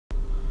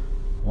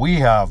We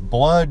have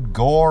blood,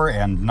 gore,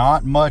 and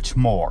not much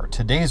more.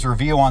 Today's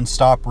review on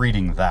Stop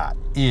Reading That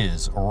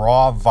is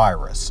Raw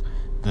Virus,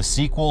 the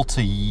sequel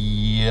to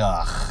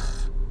Yuck.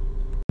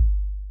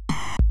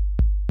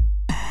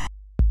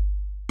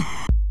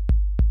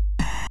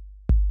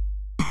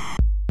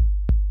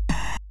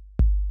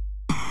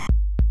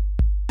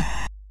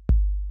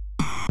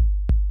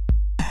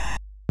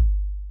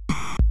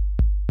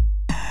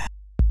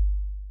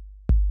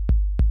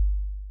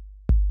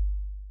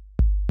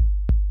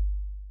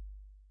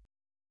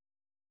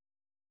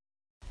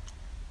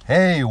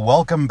 Hey,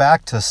 welcome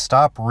back to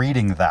Stop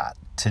Reading That.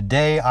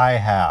 Today I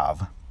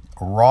have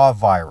Raw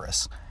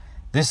Virus.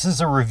 This is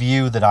a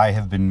review that I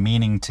have been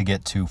meaning to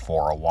get to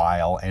for a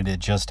while, and it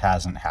just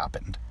hasn't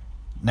happened.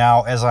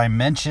 Now, as I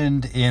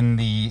mentioned in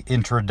the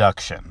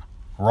introduction,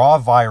 Raw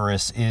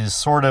Virus is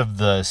sort of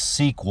the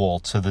sequel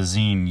to the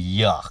zine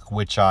Yuck,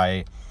 which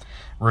I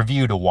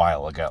reviewed a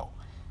while ago.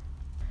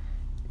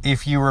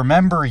 If you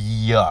remember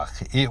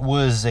Yuck, it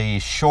was a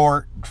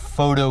short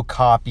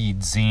photocopied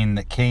zine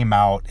that came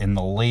out in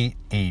the late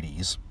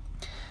 80s,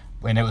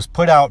 and it was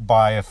put out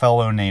by a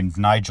fellow named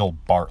Nigel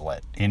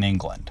Bartlett in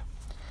England.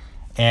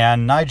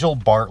 And Nigel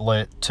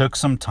Bartlett took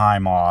some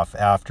time off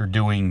after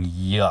doing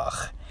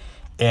Yuck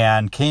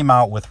and came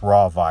out with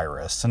Raw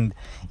Virus. And,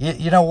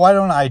 you know, why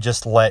don't I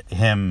just let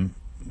him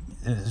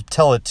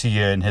tell it to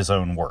you in his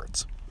own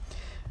words?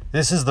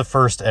 This is the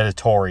first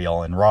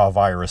editorial in Raw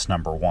Virus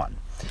number 1.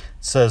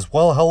 Says,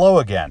 well, hello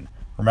again.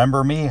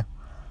 Remember me?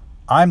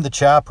 I'm the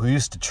chap who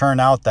used to churn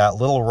out that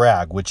little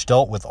rag which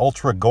dealt with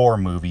ultra-gore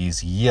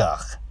movies,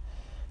 Yuck.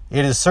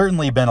 It has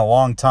certainly been a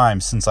long time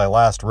since I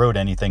last wrote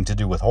anything to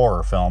do with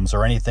horror films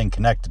or anything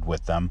connected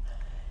with them.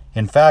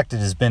 In fact, it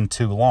has been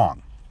too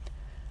long.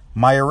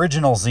 My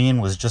original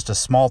zine was just a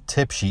small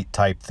tip sheet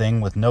type thing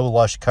with no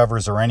lush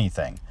covers or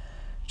anything.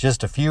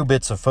 Just a few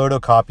bits of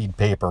photocopied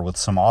paper with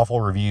some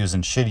awful reviews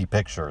and shitty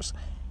pictures,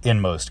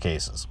 in most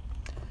cases.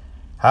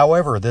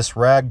 However, this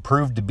rag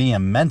proved to be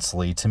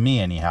immensely, to me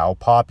anyhow,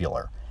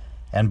 popular,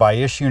 and by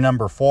issue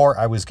number 4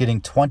 I was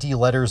getting 20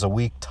 letters a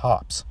week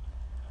tops.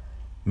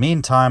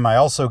 Meantime, I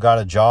also got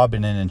a job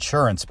in an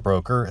insurance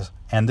broker,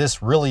 and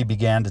this really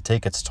began to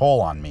take its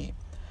toll on me,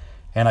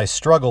 and I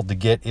struggled to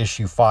get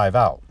issue 5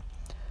 out.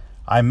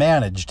 I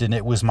managed, and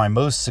it was my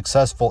most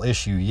successful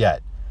issue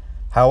yet.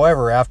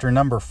 However, after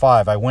number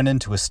 5 I went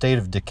into a state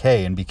of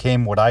decay and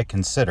became what I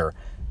consider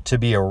to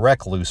be a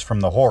recluse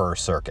from the horror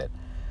circuit,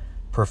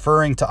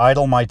 preferring to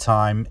idle my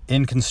time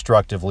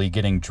inconstructively,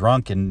 getting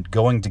drunk and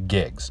going to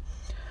gigs.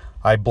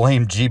 I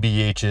blame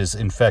GBH's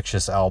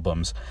Infectious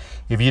Albums.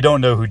 If you don't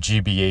know who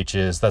GBH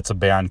is, that's a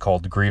band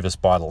called Grievous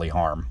Bodily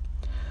Harm.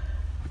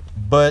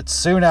 But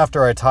soon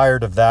after I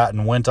tired of that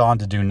and went on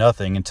to do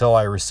nothing until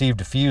I received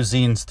a few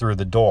zines through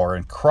the door,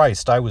 and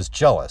Christ, I was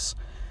jealous.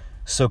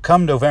 So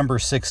come November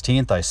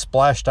 16th, I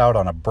splashed out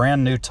on a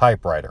brand new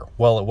typewriter.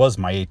 Well, it was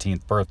my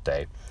 18th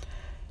birthday.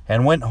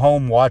 And went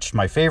home, watched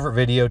my favorite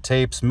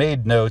videotapes,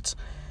 made notes,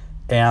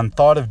 and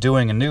thought of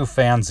doing a new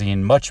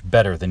fanzine much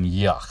better than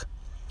Yuck.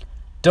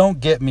 Don't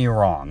get me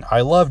wrong,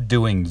 I loved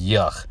doing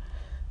Yuck,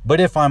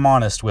 but if I'm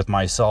honest with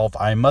myself,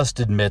 I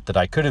must admit that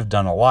I could have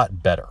done a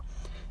lot better.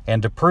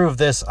 And to prove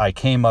this, I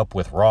came up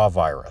with Raw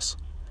Virus.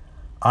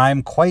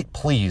 I'm quite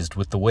pleased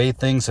with the way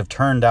things have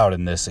turned out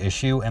in this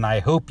issue, and I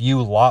hope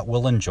you lot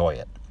will enjoy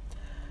it.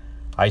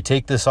 I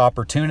take this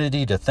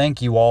opportunity to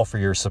thank you all for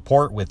your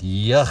support with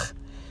Yuck,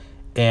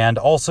 and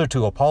also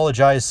to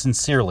apologize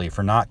sincerely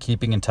for not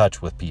keeping in touch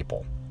with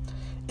people.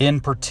 In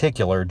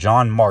particular,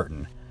 John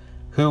Martin,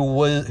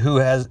 who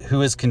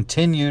has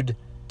continued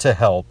to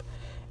help,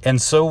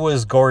 and so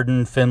was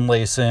Gordon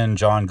Finlayson,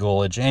 John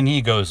Coolidge, and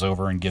he goes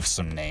over and gives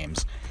some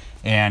names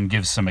and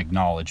gives some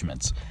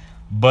acknowledgments.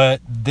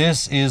 But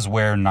this is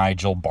where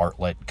Nigel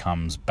Bartlett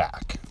comes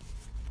back.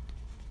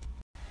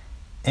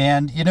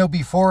 And, you know,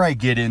 before I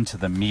get into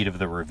the meat of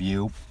the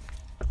review,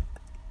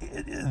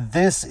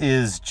 this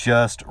is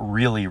just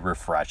really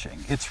refreshing.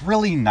 It's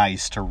really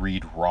nice to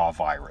read Raw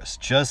Virus,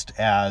 just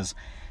as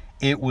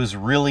it was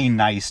really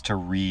nice to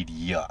read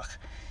Yuck.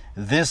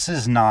 This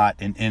is not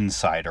an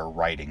insider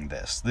writing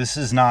this. This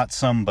is not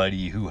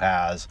somebody who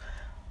has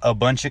a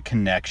bunch of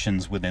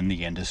connections within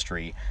the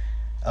industry.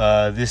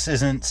 This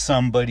isn't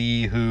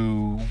somebody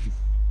who...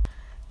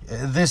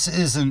 This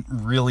isn't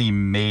really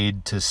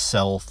made to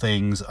sell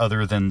things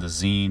other than the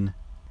zine.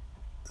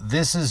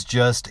 This is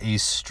just a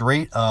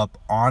straight-up,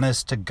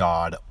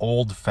 honest-to-God,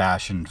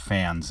 old-fashioned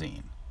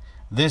fanzine.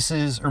 This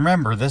is...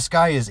 Remember, this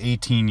guy is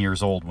 18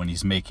 years old when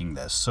he's making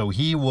this, so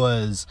he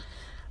was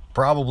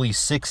probably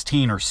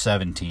 16 or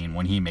 17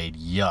 when he made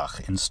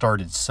Yuck and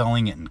started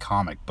selling it in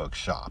comic book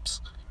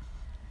shops.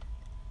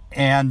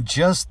 And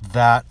just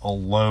that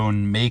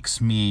alone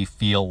makes me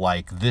feel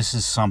like this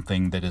is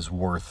something that is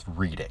worth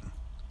reading.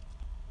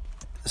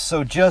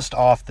 So just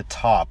off the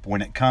top,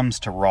 when it comes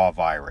to Raw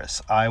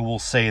Virus, I will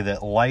say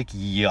that like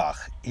Yuck,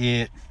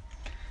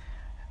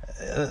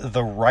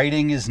 the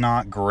writing is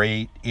not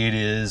great. It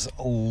is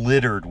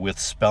littered with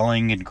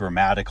spelling and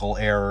grammatical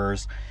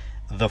errors.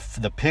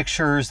 The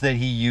pictures that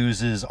he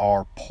uses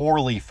are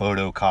poorly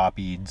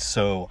photocopied,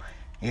 so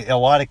a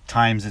lot of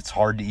times it's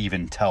hard to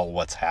even tell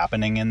what's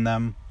happening in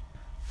them.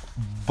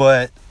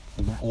 But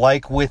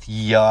like with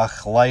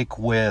Yuck, like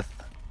with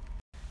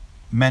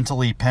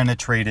Mentally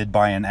Penetrated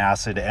by an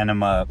Acid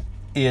Enema,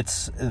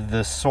 it's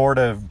the sort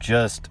of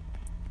just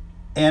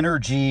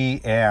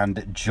energy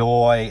and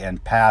joy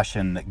and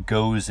passion that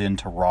goes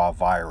into Raw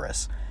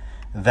Virus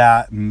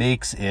that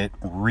makes it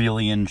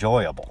really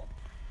enjoyable.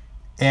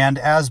 And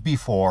as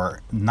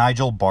before,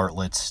 Nigel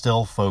Bartlett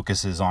still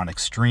focuses on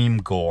extreme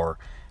gore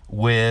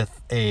with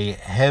a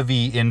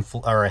heavy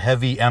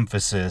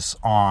emphasis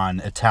on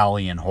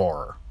Italian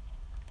horror.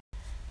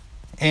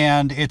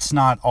 And it's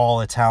not all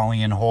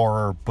Italian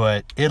horror,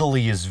 but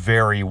Italy is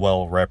very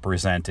well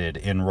represented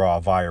in Raw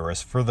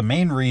Virus for the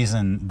main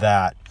reason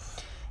that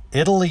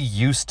Italy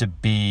used to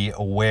be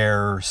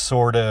where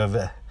sort of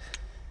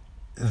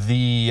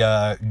the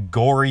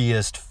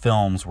goriest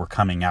films were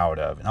coming out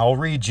of. And I'll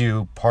read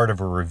you part of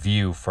a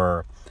review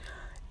for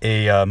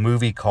a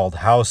movie called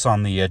House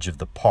on the Edge of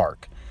the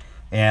Park.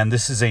 And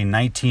this is a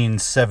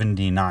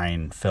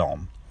 1979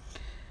 film.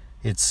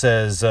 It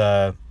says,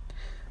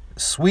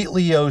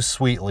 "Sweetly, oh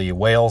sweetly,"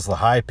 wails the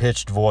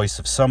high-pitched voice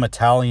of some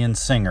Italian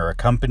singer,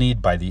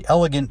 accompanied by the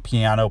elegant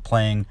piano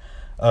playing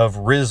of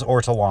Riz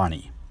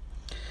Ortolani.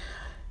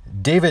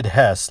 David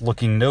Hess,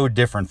 looking no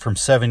different from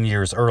 7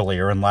 years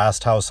earlier in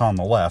Last House on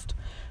the Left,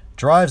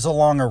 drives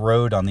along a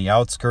road on the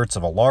outskirts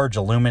of a large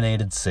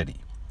illuminated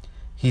city.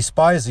 He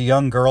spies a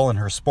young girl in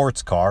her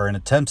sports car and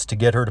attempts to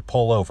get her to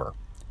pull over.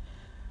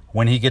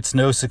 When he gets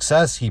no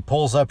success, he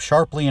pulls up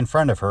sharply in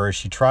front of her as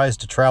she tries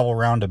to travel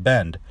around a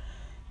bend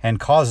and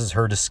causes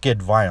her to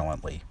skid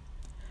violently.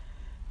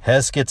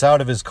 Hess gets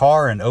out of his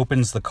car and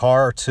opens the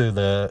door to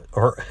the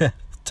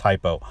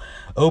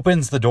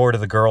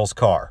girl's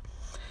car.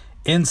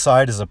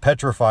 Inside is a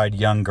petrified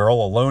young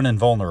girl, alone and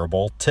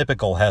vulnerable,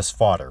 typical Hess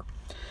fodder.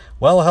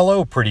 "Well,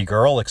 hello, pretty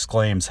girl,"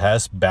 exclaims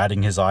Hess,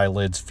 batting his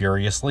eyelids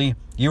furiously.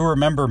 "You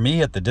remember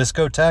me at the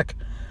discotheque?"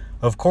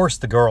 Of course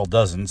the girl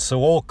doesn't,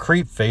 so old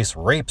Creepface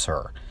rapes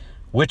her,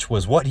 which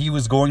was what he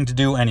was going to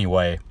do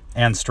anyway,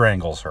 and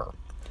strangles her.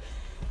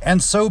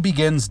 And so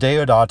begins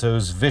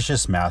Deodato's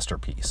vicious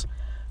masterpiece,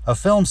 a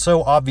film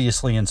so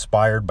obviously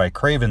inspired by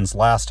Craven's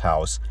Last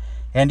House,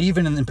 and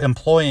even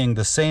employing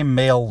the same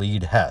male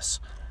lead,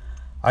 Hess.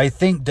 I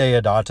think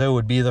Deodato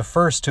would be the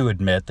first to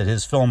admit that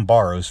his film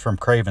borrows from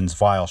Craven's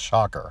Vile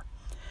Shocker.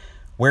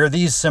 Where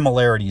these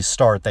similarities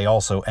start, they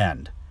also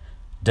end.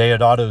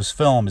 Deodato's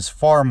film is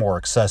far more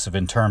excessive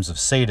in terms of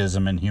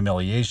sadism and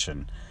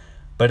humiliation,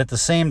 but at the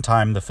same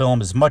time the film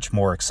is much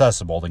more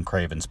accessible than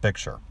Craven's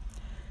picture.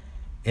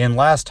 In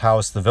Last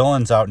House, the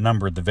villains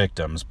outnumbered the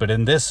victims, but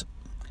in this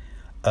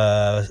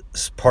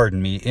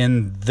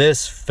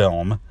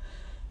film,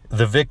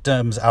 the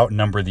victims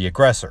outnumber the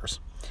aggressors.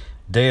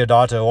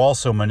 Deodato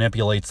also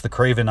manipulates the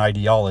Craven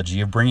ideology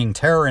of bringing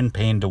terror and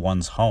pain to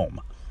one's home,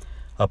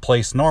 a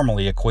place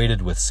normally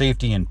equated with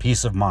safety and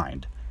peace of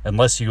mind,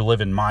 unless you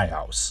live in my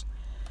house.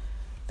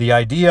 The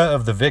idea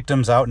of the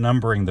victims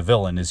outnumbering the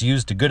villain is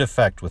used to good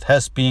effect, with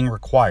Hess being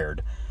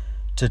required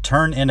to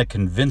turn in a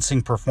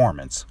convincing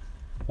performance,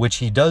 which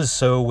he does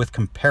so with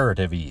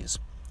comparative ease.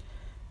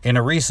 In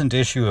a recent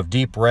issue of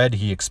Deep Red,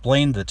 he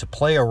explained that to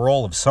play a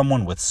role of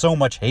someone with so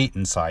much hate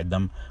inside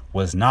them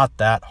was not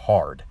that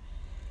hard.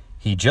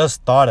 He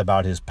just thought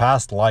about his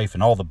past life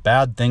and all the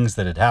bad things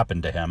that had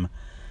happened to him.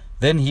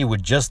 Then he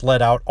would just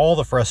let out all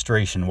the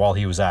frustration while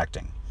he was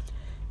acting.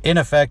 In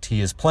effect, he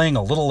is playing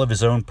a little of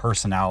his own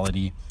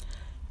personality,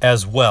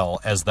 as well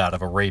as that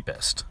of a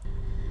rapist.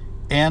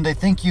 And I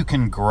think you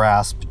can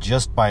grasp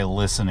just by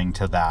listening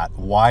to that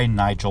why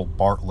Nigel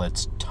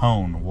Bartlett's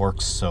tone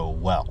works so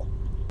well.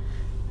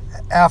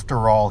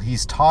 After all,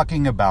 he's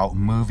talking about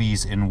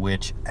movies in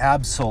which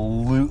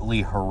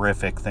absolutely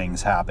horrific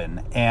things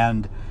happen,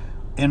 and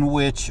in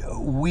which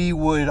we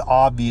would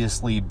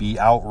obviously be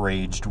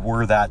outraged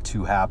were that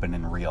to happen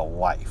in real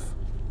life.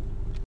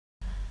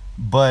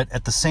 But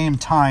at the same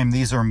time,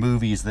 these are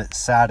movies that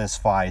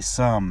satisfy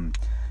some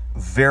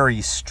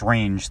very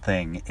strange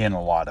thing in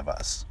a lot of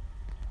us.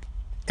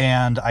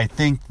 And I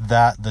think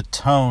that the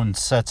tone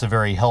sets a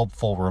very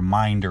helpful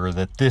reminder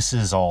that this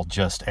is all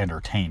just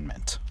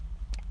entertainment.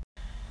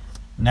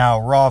 Now,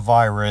 Raw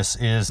Virus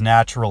is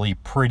naturally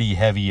pretty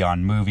heavy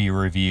on movie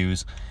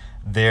reviews.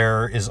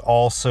 There is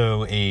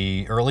also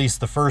or at least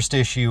the first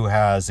issue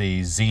has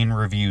a zine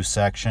review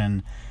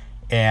section,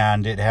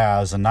 and it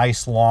has a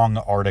nice long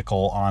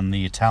article on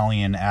the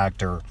Italian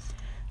actor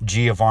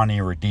Giovanni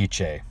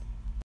Radice,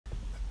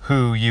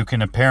 who you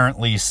can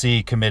apparently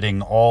see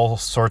committing all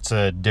sorts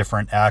of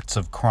different acts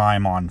of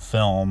crime on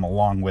film,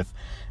 along with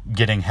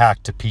getting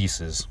hacked to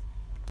pieces.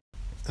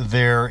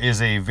 There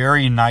is a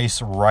very nice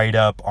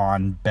write-up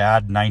on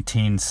bad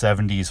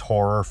 1970s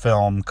horror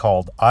film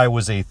called I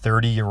Was a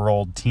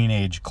 30-Year-Old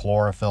Teenage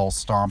Chlorophyll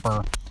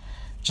Stomper,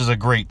 which is a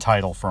great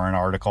title for an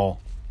article.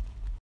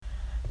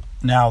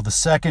 Now, the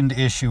second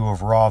issue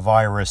of Raw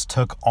Virus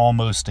took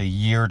almost a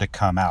year to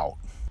come out.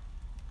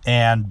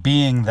 And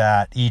being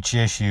that each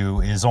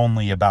issue is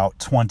only about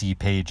 20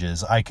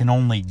 pages, I can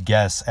only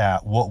guess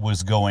at what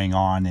was going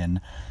on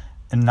in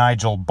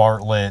Nigel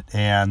Bartlett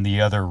and the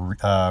other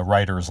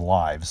writers'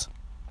 lives.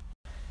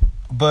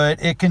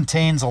 But it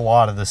contains a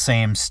lot of the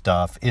same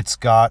stuff. It's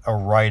got a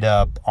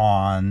write-up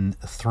on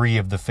 3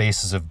 of the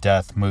Faces of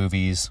Death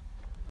movies.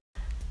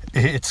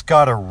 It's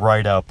got a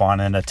write-up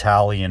on an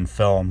Italian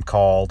film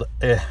called,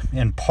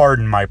 and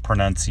pardon my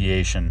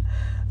pronunciation,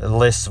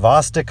 Le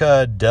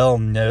Svastika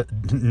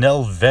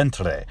nel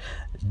ventre.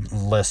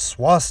 Le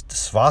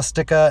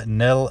Svastika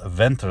nel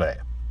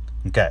ventre.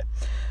 Okay.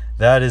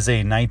 That is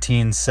a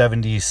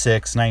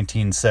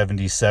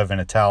 1976-1977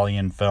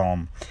 Italian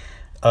film.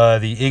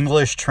 The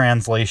English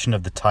translation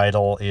of the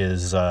title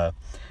is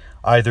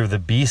either The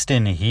Beast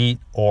in Heat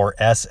or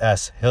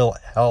SS Hell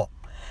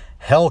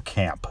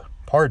Camp.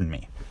 Pardon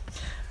me.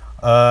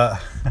 It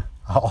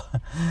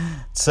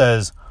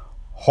says,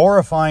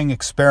 horrifying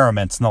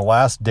experiments in the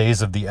last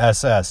days of the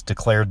SS,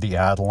 declared the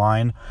ad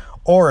line,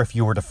 or if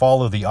you were to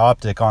follow the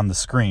optic on the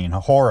screen,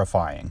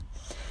 horrifying.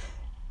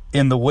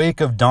 In the wake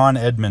of Don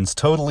Edmonds'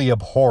 totally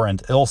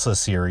abhorrent Ilsa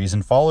series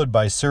and followed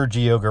by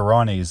Sergio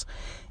Garone's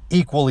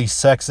equally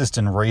sexist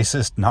and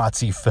racist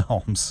Nazi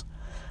films.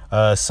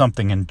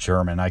 Something in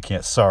German. I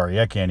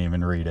can't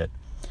even read it.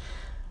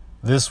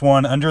 This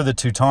one, under the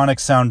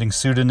Teutonic-sounding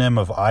pseudonym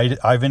of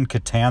Ivan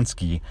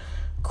Katansky,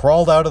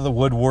 crawled out of the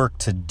woodwork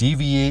to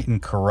deviate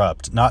and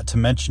corrupt, not to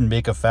mention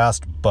make a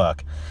fast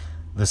buck,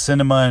 the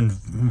cinema and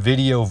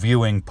video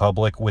viewing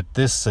public with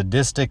this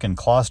sadistic and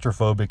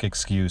claustrophobic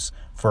excuse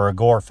for a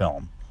gore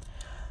film.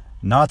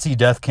 Nazi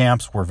death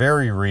camps were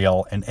very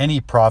real, and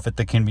any profit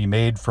that can be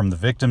made from the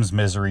victim's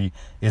misery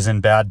is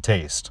in bad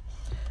taste.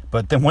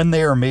 But then when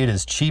they are made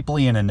as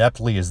cheaply and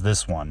ineptly as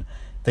this one,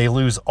 they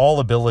lose all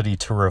ability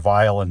to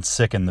revile and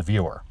sicken the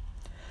viewer.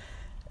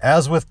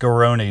 As with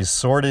Garone's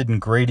sordid and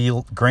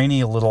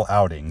grainy little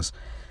outings,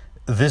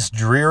 this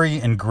dreary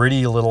and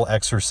gritty little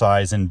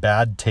exercise in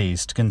bad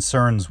taste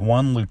concerns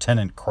one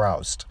Lieutenant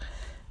Kraust,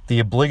 the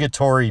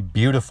obligatory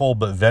beautiful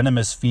but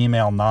venomous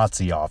female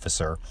Nazi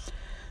officer,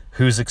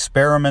 whose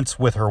experiments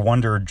with her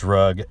wonder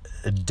drug,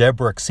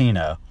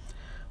 Debroxena,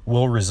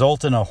 will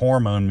result in a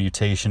hormone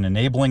mutation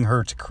enabling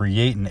her to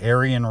create an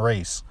Aryan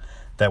race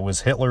that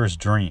was Hitler's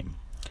dream.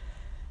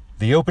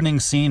 The opening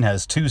scene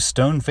has 2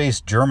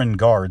 stone-faced German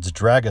guards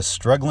drag a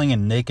struggling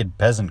and naked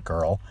peasant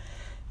girl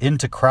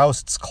into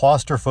Kraust's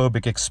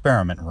claustrophobic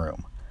experiment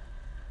room.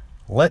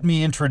 Let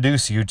me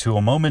introduce you to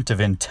a moment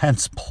of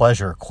intense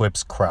pleasure,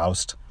 quips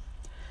Kraust.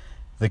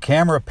 The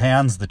camera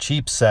pans the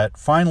cheap set,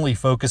 finally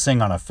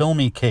focusing on a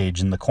filmy cage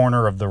in the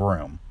corner of the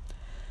room.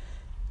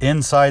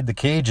 Inside the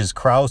cage is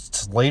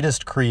Kraust's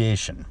latest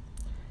creation.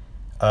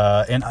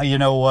 And you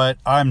know what?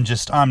 I'm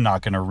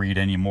not going to read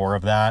any more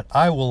of that.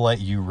 I will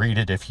let you read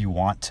it if you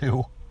want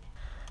to.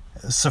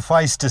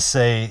 Suffice to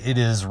say, it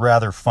is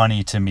rather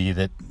funny to me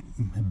that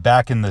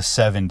back in the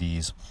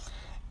 70s,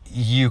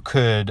 you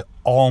could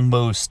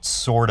almost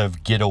sort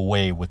of get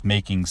away with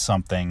making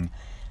something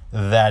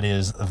that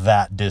is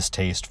that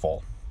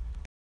distasteful.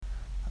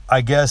 I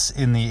guess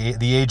in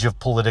the age of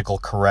political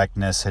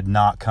correctness had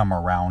not come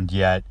around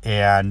yet,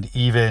 and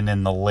even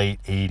in the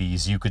late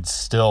 80s, you could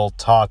still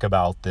talk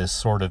about this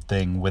sort of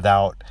thing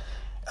without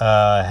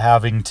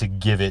having to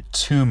give it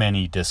too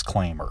many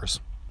disclaimers.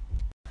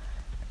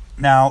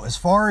 Now, as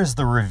far as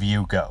the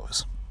review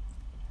goes,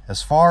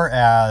 as far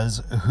as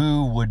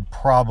who would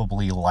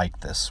probably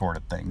like this sort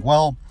of thing,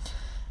 well,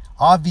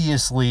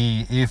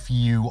 obviously, if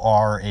you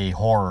are a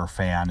horror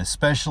fan,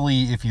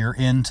 especially if you're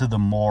into the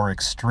more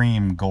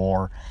extreme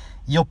gore,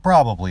 you'll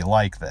probably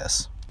like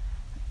this.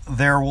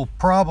 There will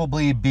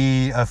probably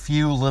be a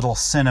few little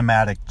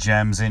cinematic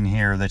gems in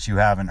here that you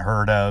haven't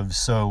heard of,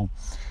 so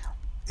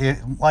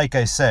like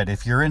I said,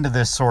 if you're into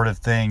this sort of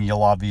thing,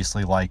 you'll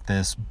obviously like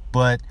this.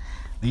 But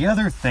the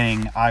other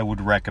thing I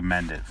would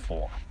recommend it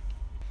for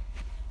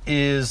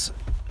is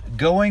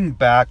going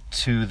back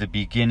to the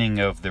beginning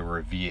of the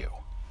review.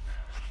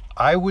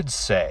 I would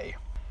say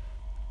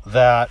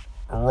that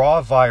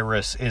Raw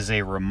Virus is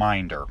a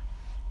reminder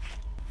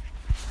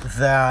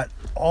that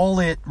all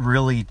it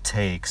really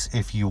takes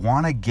if you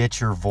want to get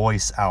your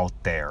voice out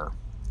there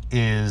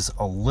is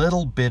a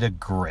little bit of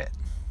grit.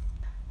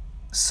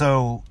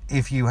 So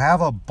if you have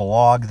a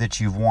blog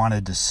that you've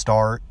wanted to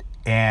start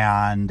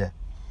and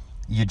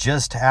you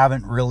just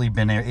haven't really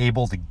been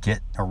able to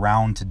get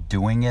around to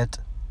doing it,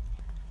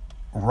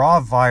 Raw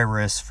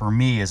Virus for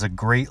me is a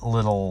great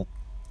little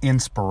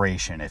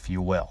inspiration, if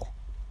you will.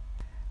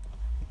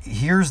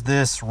 Here's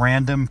this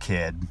random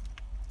kid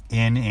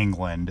in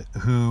England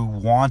who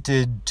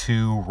wanted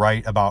to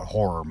write about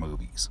horror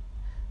movies.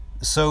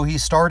 So he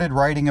started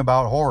writing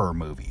about horror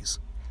movies,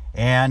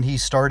 and he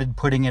started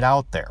putting it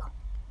out there.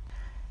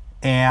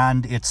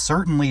 And it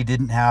certainly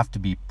didn't have to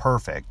be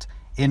perfect.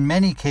 In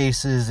many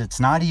cases, it's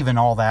not even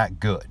all that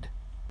good.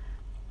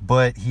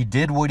 But he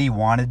did what he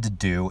wanted to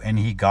do, and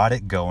he got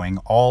it going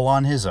all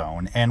on his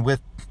own, and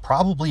with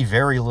probably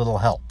very little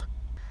help.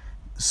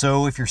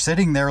 So if you're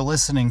sitting there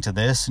listening to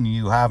this and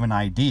you have an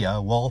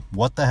idea, well,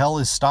 what the hell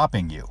is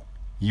stopping you?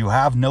 You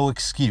have no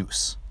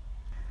excuse.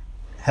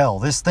 Hell,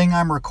 this thing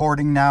I'm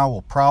recording now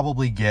will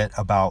probably get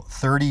about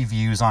 30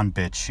 views on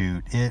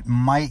BitChute. It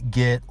might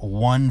get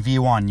 1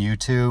 view on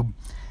YouTube.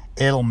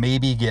 It'll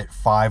maybe get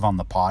 5 on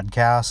the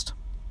podcast.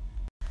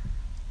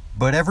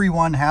 But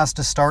everyone has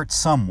to start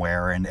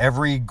somewhere, and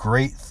every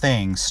great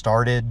thing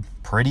started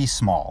pretty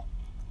small,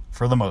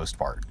 for the most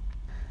part.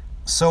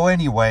 So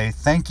anyway,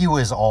 thank you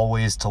as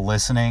always for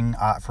listening.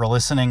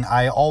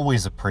 I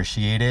always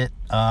appreciate it.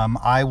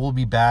 I will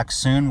be back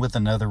soon with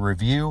another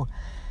review.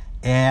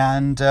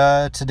 And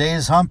today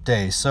is hump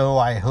day, so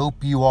I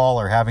hope you all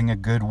are having a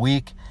good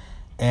week.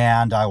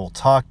 And I will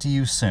talk to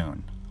you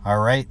soon. All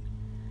right?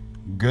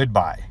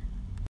 Goodbye.